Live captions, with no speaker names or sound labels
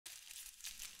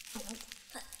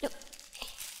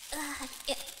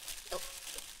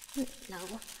No.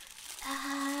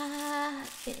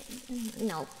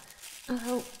 No.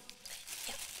 Oh.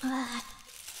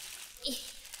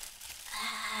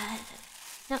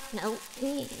 No, no.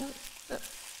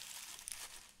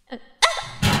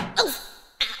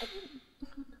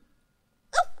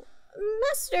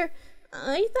 Master,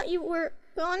 I thought you were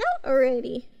gone out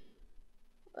already.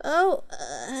 Oh,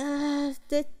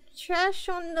 the trash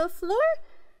on the floor?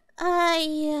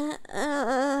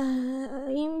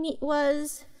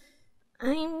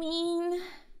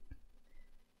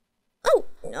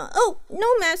 Oh,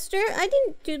 no, Master, I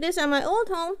didn't do this at my old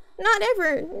home. Not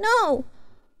ever, no.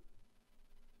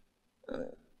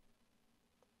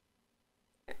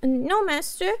 No,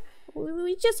 Master,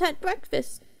 we just had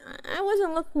breakfast. I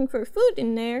wasn't looking for food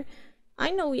in there. I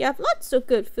know we have lots of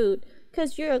good food,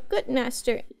 'cause you're a good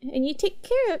master, and you take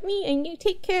care of me, and you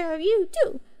take care of you,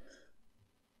 too.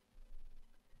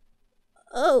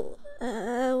 Oh,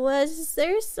 was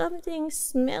there something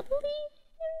smelly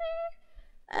in there?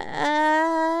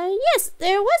 Yes,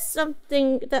 there was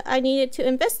something that I needed to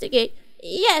investigate.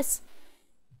 Yes.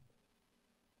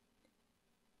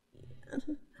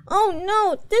 Oh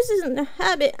no, this isn't a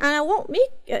habit, and I won't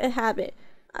make it a habit.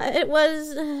 It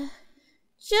was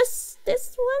just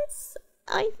this once,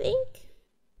 I think.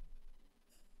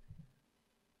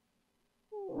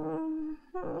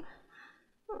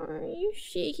 Are you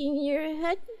shaking your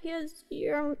head because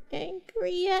you're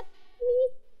angry at me?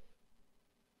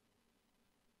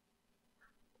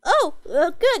 Oh,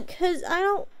 good, because I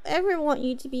don't ever want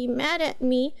you to be mad at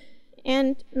me.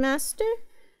 And, Master,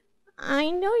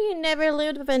 I know you never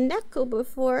lived with a Neko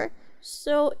before,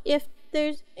 so if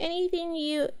there's anything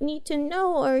you need to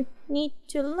know or need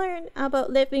to learn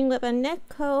about living with a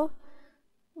Neko,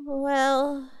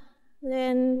 well,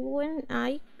 then wouldn't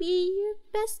I be your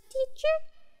best teacher?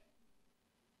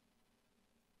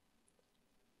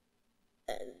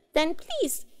 Then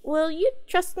please, will you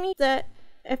trust me that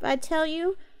if I tell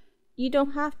you, you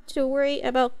don't have to worry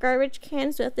about garbage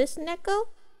cans with this Neko?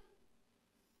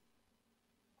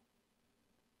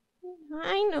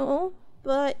 I know,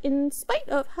 but in spite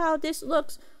of how this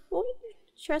looks, will you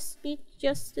trust me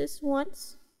just this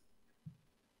once?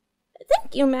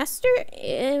 Thank you, Master.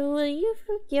 Will you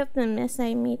forgive the mess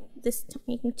I made this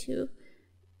time too?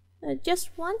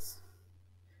 Just once?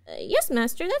 Yes,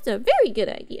 Master, that's a very good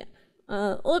idea.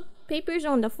 Old papers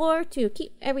on the floor to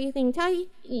keep everything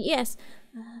tidy? Yes.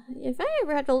 If I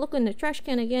ever have to look in the trash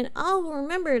can again, I'll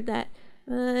remember that.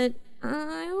 But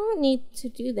I won't need to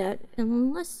do that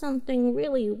unless something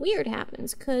really weird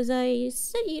happens, 'cause I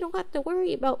said you don't have to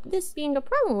worry about this being a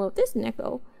problem with this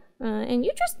Neko. And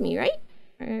you trust me, right?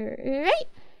 Right?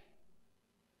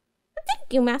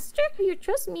 Thank you, Master. Your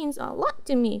trust means a lot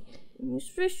to me.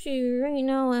 Especially right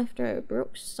now after I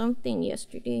broke something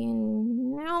yesterday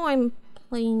and now I'm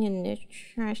playing in the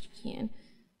trash can.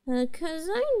 'Cause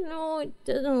I know it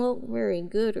doesn't look very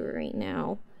good right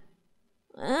now.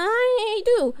 I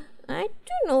do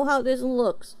know how this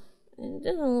looks. It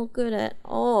doesn't look good at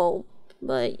all.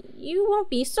 But you won't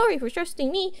be sorry for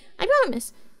trusting me, I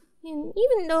promise. And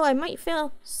even though I might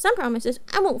fail some promises,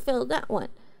 I won't fail that one.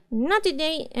 Not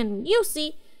today, and you'll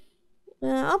see.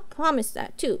 I'll promise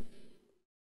that too.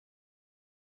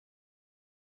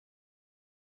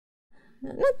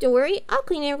 Not to worry, I'll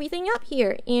clean everything up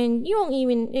here, and you won't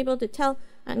even be able to tell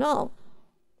at all.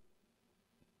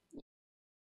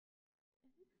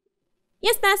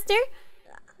 Yes, Master!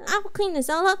 I'll clean this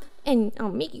all up, and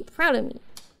I'll make you proud of me.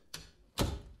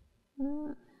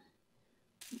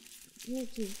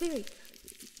 Make you very proud of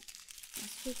me,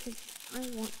 Master, because I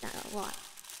want that a lot.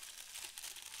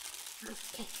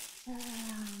 Okay.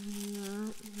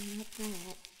 Not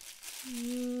that.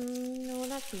 No,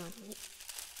 that's not it.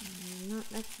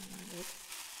 That's not it.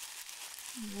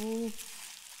 No.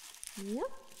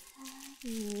 Yep.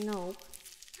 No.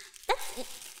 That's it.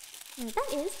 That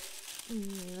is.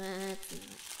 That's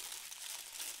not.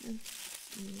 That's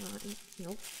not it.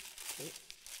 Nope. Wait.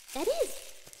 That is.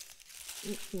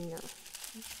 No.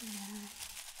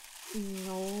 No.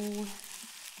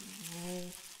 No.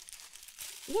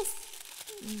 Yes.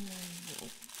 No.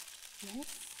 Yes.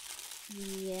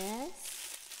 Yes.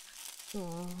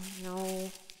 Oh,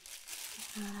 no.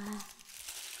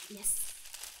 Yes.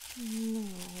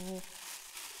 No.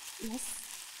 Yes.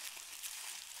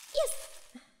 Yes!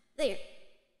 There.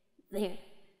 There.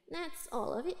 That's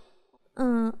all of it.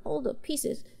 All the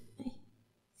pieces, I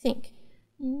think.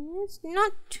 It's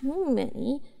not too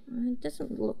many. It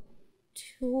doesn't look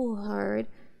too hard.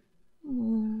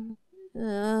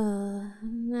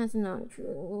 That's not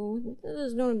true. This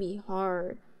is gonna be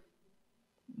hard.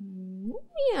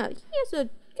 Yeah, he has a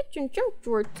kitchen junk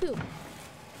drawer too.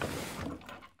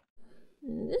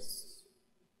 This is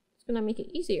gonna make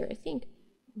it easier, I think.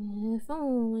 If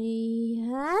only...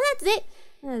 that's it!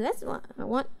 That's what I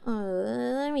want.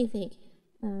 Let me think.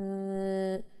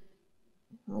 Oh.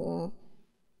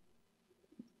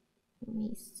 Let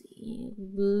me see.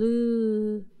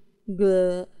 Glue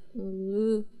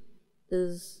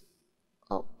is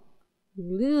up.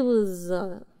 Glue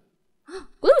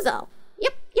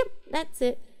Yep, that's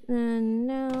it. And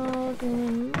now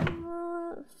then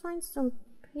find some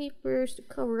papers to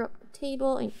cover up the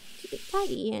table and keep it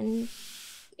tidy and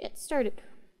get started.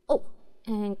 Oh,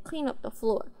 and clean up the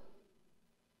floor.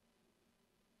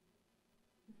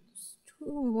 Just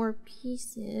 2 more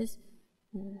pieces.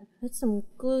 Put some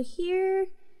glue here.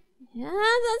 Yeah,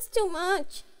 that's too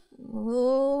much.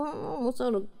 Oh, I'm almost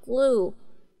out of glue.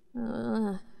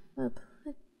 Put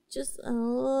just a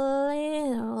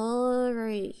little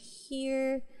right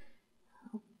here.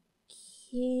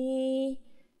 Okay.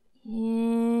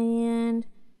 And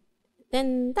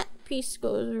then that piece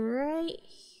goes right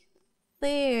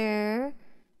there.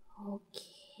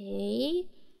 Okay.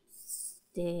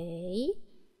 Stay.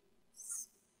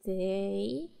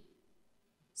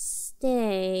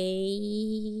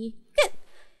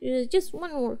 Good. Just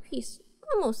one more piece.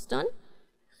 Almost done.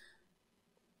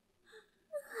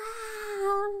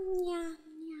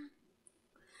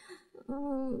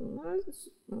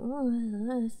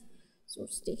 That's so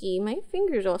sticky. My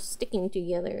fingers are sticking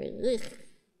together. Ugh.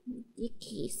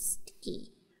 Icky,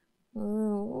 sticky.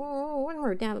 One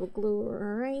more dab of glue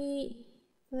right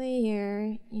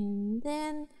there. And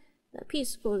then that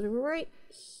piece goes right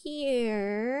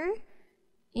here.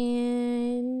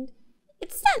 And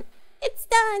it's done! It's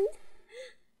done!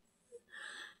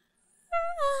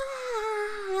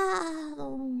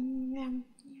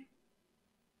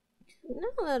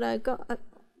 Now that I got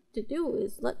to do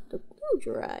is let the glue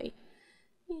dry.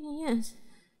 Yes,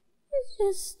 let's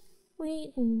just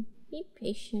wait and be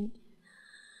patient.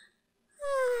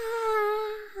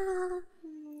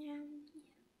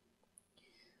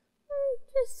 I'm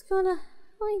just gonna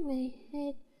lay my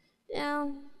head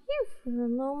down here for a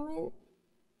moment.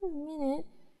 A minute.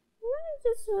 I'm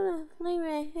just gonna lay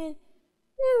my head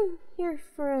down here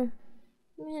for a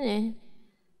minute.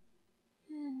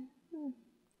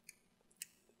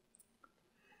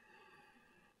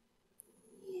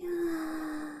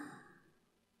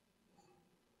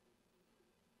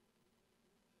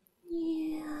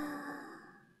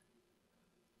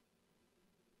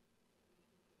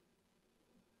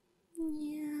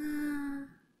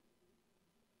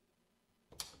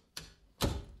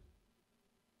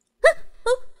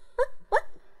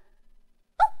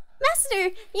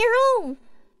 You're home!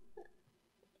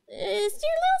 It's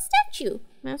your little statue,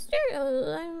 Master.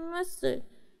 I must have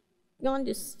gone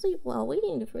to sleep while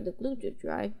waiting for the glue to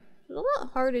dry. It's a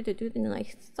lot harder to do than I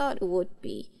thought it would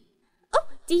be. Oh,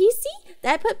 do you see?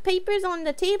 I put papers on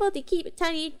the table to keep it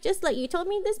tidy, just like you told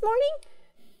me this morning.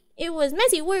 It was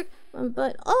messy work,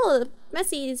 but all the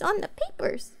messy is on the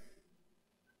papers.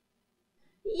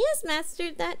 Yes,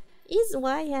 Master, that is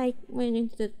why I went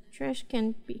into the trash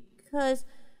can, because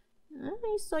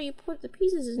I saw you put the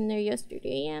pieces in there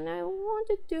yesterday, and I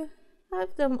wanted to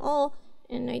have them all,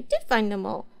 and I did find them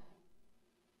all.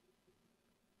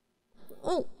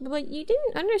 Oh, but you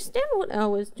didn't understand what I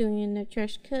was doing in the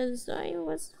trash, because I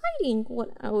was hiding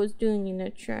what I was doing in the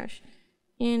trash.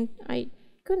 And I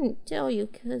couldn't tell you,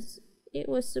 because it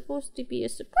was supposed to be a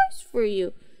surprise for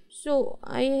you. So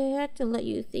I had to let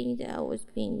you think that I was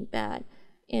being bad.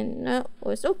 And that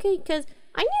was okay, because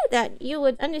I knew that you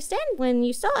would understand when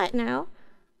you saw it now.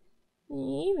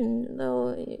 Even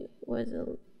though it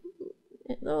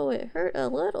hurt a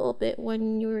little bit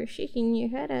when you were shaking your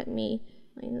head at me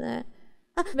like that.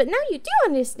 But now you do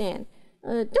understand,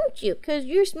 don't you? Because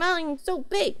you're smiling so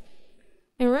big.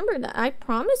 And remember that I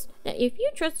promised that if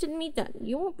you trusted me that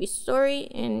you won't be sorry,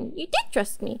 and you did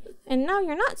trust me. And now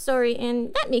you're not sorry,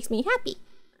 and that makes me happy.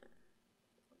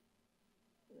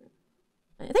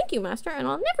 Thank you, Master, and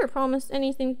I'll never promise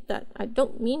anything that I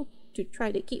don't mean to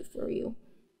try to keep for you.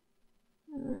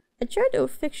 I tried to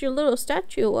fix your little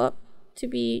statue up to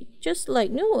be just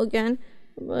like new again,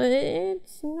 but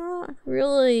it's not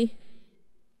really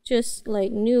just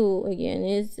like new again,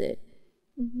 is it?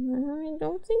 I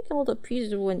don't think all the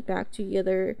pieces went back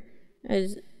together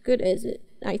as good as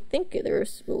I think they're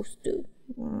supposed to.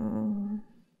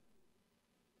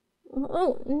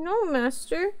 Oh, no,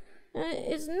 Master.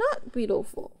 It's not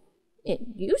beautiful. It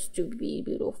used to be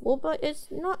beautiful, but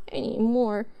it's not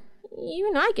anymore.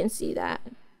 Even I can see that.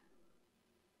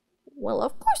 Well,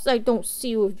 of course I don't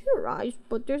see with your eyes,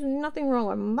 but there's nothing wrong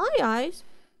with my eyes.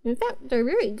 In fact, they're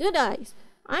very good eyes.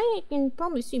 I can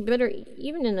probably see better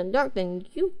even in the dark than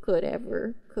you could.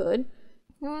 So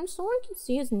I can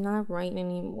see it's not right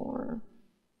anymore.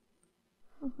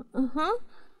 How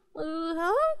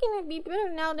can it be better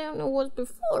now than it was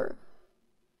before?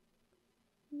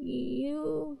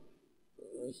 You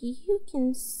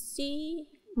can see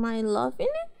my love in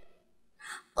it?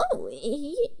 Oh,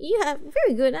 you have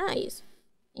very good eyes.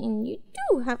 And you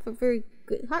do have a very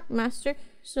good heart, Master.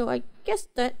 So I guess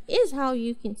that is how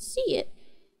you can see it.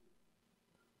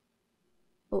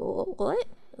 What?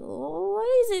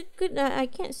 Why is it good that I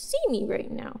can't see me right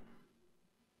now?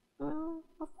 Well,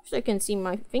 of course I can see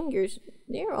my fingers.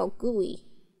 They're all gooey.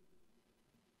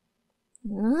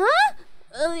 Huh?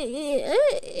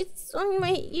 It's on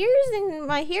my ears and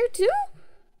my hair too?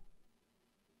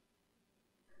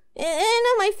 And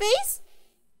on my face?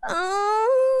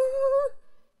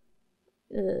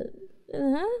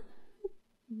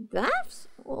 Baths?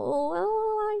 Oh, well,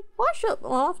 I wash up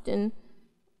often.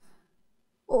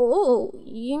 Oh,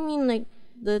 you mean like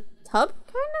the tub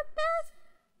kind of bath?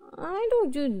 I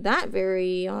don't do that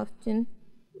very often.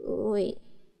 Wait.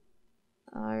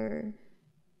 Are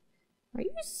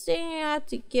you saying I have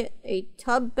to get a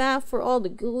tub bath for all the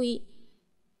gooey?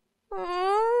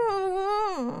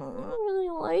 I don't really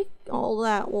like all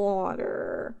that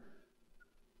water.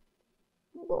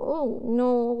 Oh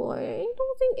no, I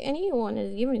don't think anyone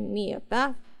has given me a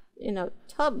bath in a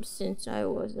tub since I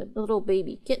was a little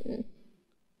baby kitten.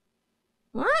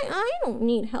 I don't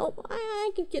need help.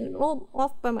 I can get it all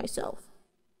off by myself.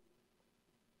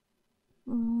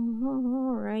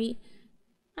 Alright.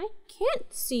 I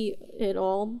can't see it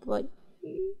all, but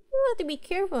you have to be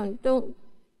careful and don't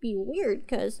be weird,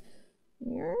 because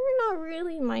you're not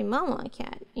really my mama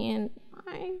cat, and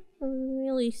I have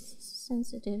really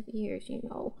sensitive ears, you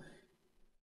know.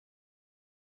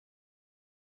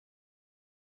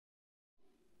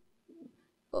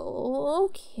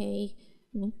 Okay,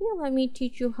 if you let me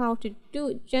teach you how to do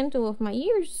it gentle with my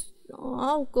ears,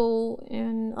 I'll go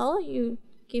and I'll let you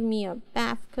give me a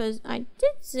bath, because I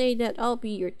did say that I'll be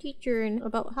your teacher and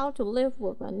about how to live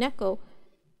with a Neko,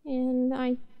 and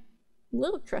I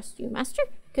will trust you, Master,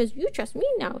 because you trust me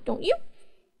now, don't you?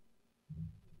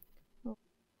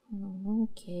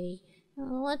 Okay,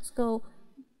 let's go.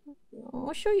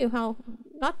 I'll show you how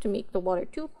not to make the water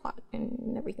too hot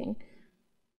and everything.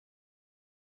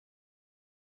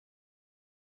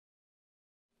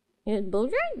 It blow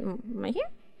dry my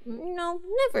hair? No,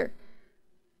 never.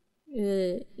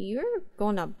 You're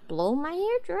gonna blow my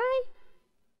hair dry?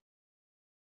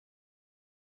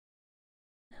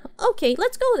 Okay,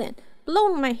 let's go then.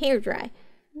 Blow my hair dry.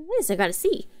 This I gotta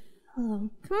see.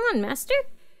 Come on, Master.